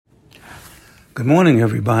Good morning,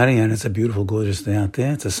 everybody, and it's a beautiful, gorgeous day out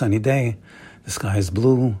there. It's a sunny day. The sky is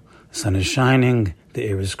blue. The sun is shining. The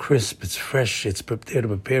air is crisp. It's fresh. It's there to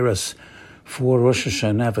prepare us for Rosh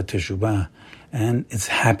Hashanah, for Teshuvah, and it's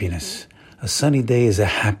happiness. A sunny day is a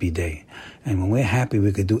happy day. And when we're happy,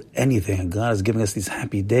 we could do anything. And God is giving us these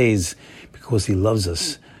happy days because He loves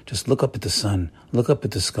us. Just look up at the sun. Look up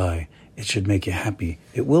at the sky. It should make you happy.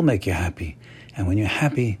 It will make you happy. And when you're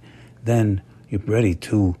happy, then you're ready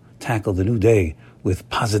to tackle the new day with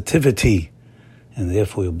positivity, and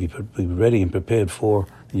therefore you'll be ready and prepared for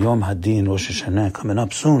Yom Hadin, Rosh Hashanah, coming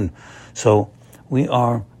up soon. So we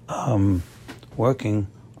are working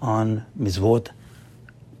on mitzvot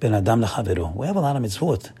ben Adam lechavero. We have a lot of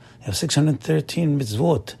mitzvot. We have 613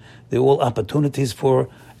 mitzvot. They're all opportunities for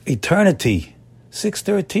eternity.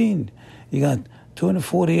 613. You got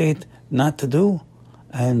 248 not to do,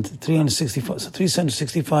 and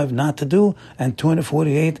 365 not to do, and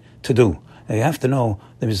 248 to do. Now you have to know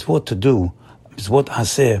the mitzvot to do, mitzvot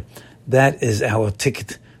haseh, that is our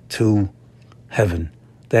ticket to heaven.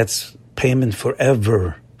 That's payment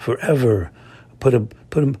forever. Put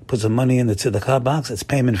some money in the tzedakah box, it's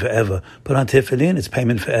payment forever. Put on tefillin, it's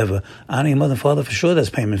payment forever. Honoring mother and father, for sure,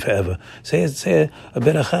 that's payment forever. Say a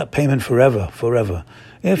beracha, payment forever.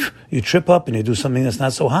 If you trip up and you do something that's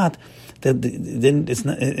not so hot, then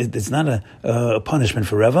it's not a punishment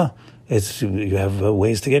forever. You have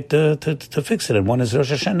ways to get to fix it. And one is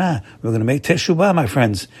Rosh Hashanah. We're going to make Teshuvah, my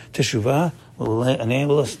friends. Teshuvah will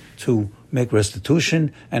enable us to make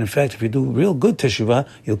restitution. And in fact, if you do real good Teshuvah,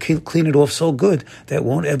 you'll clean it off so good that it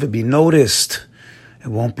won't ever be noticed. It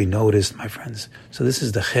won't be noticed, my friends. So this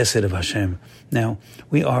is the chesed of Hashem. Now,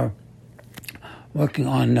 we are working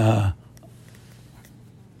on...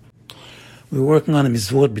 We're working on the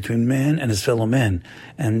mitzvot between man and his fellow man.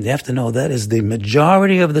 And you have to know that is the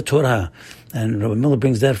majority of the Torah. And Rabbi Miller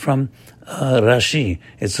brings that from Rashi.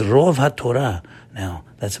 It's Rov HaTorah. Now,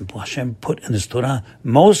 that's Hashem put in His Torah.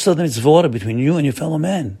 Most of the mitzvot are between you and your fellow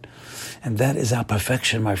man. And that is our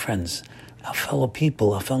perfection, my friends. Our fellow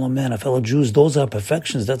people, our fellow men, our fellow Jews, those are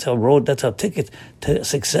perfections. That's our road, that's our ticket to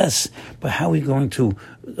success. But how are we going to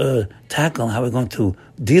tackle, how are we going to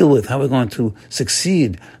deal with, how are we going to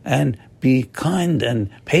succeed and be kind and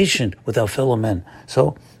patient with our fellow men?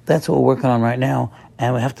 So that's what we're working on right now.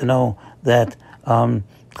 And we have to know that a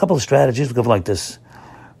couple of strategies will go like this.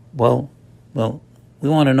 Well, we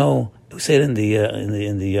want to know. We say it in the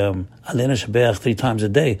Alena Shabeach 3 times a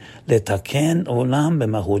day. Letaken olam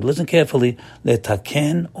b'mahud. Listen carefully.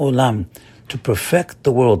 Letaken olam, to perfect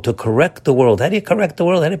the world, to correct the world. How do you correct the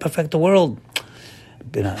world? How do you perfect the world?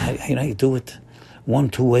 How you do it?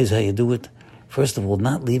 1-2 ways how you do it. First of all,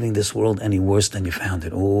 not leaving this world any worse than you found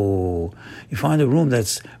it. Oh, you find a room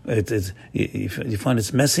you find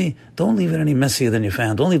it's messy. Don't leave it any messier than you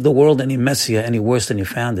found. Don't leave the world any messier, any worse than you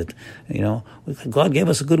found it. You know, God gave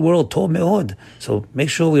us a good world, tov me'od. So make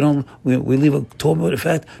sure we leave a tov me'od. In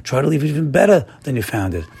fact, try to leave it even better than you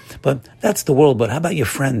found it. But that's the world. But how about your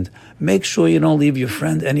friend? Make sure you don't leave your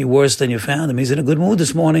friend any worse than you found him. He's in a good mood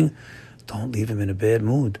this morning. Don't leave him in a bad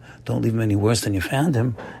mood. Don't leave him any worse than you found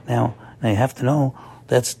him. Now you have to know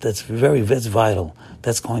that's vital.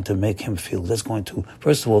 That's going to make him feel.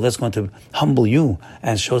 First of all, that's going to humble you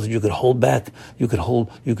and show that you could hold back. You could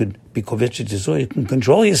be kovitch. You can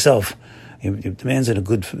control yourself. If the man's in a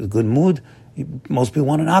good mood, most people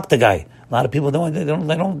want to knock the guy. A lot of people don't. They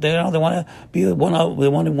want to be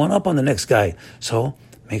one up on the next guy. So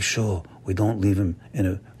make sure we don't leave him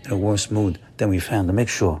in a worse mood than we found him. Make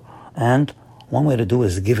sure. And one way to do it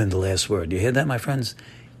is to give him the last word. You hear that, my friends?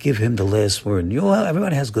 Give him the last word.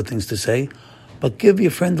 Everybody has good things to say, but give your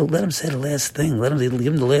friend, let him say the last thing. Give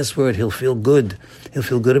him the last word. He'll feel good. He'll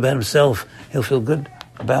feel good about himself. He'll feel good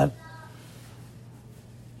about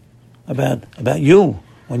you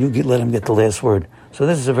when you let him get the last word. So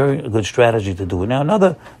this is a very good strategy to do it. Now,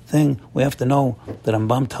 another thing we have to know that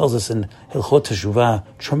Rambam tells us in Hilchot Teshuvah,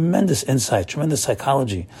 tremendous insight, tremendous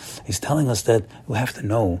psychology. He's telling us that we have to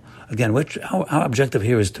know, again, our objective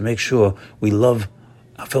here is to make sure we love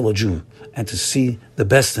a fellow Jew and to see the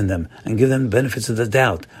best in them and give them the benefits of the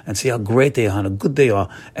doubt and see how great they are and how good they are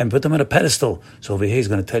and put them on a pedestal. So over here he's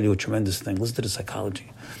going to tell you a tremendous thing. Listen to the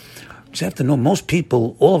psychology. You have to know, most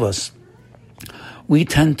people, all of us, we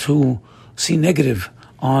tend to see negative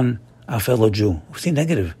on our fellow Jew. We see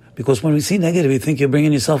negative because when we see negative, you think you're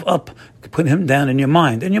bringing yourself up, putting him down in your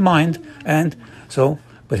mind. And so,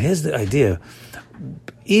 but here's the idea.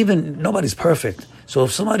 Even nobody's perfect. So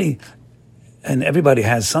if somebody... and everybody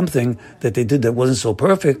has something that they did that wasn't so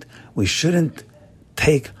perfect, we shouldn't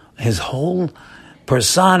take his whole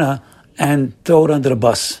persona and throw it under the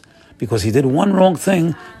bus. because he did one wrong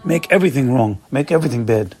thing, make everything wrong, make everything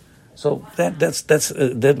bad. So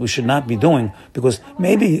that we should not be doing, because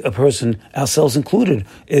maybe a person, ourselves included,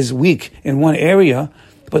 is weak in one area,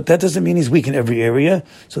 but that doesn't mean he's weak in every area.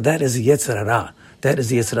 So that is the Yetzer Hara. That is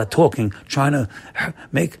the Yetzer Hara talking, trying to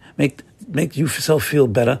make yourself feel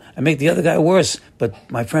better and make the other guy worse. But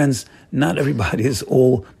my friends, not everybody is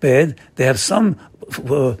all bad. They have some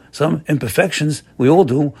imperfections. We all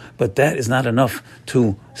do, but that is not enough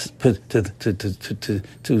to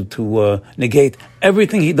negate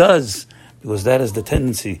everything he does, because that is the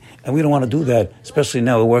tendency, and we don't want to do that. Especially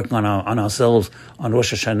now, we're working on ourselves on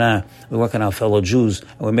Rosh Hashanah. We're working on our fellow Jews,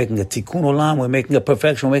 and we're making a tikkun olam. We're making a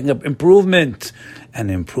perfection. We're making an improvement, and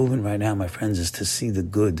the improvement right now, my friends, is to see the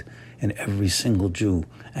good in every single Jew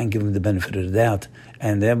and give him the benefit of the doubt.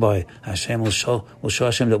 And thereby, Hashem will show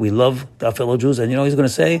Hashem that we love our fellow Jews. And you know what he's going to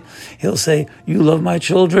say? He'll say, "You love my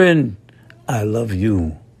children. I love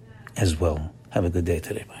you as well." Have a good day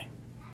today. Bye.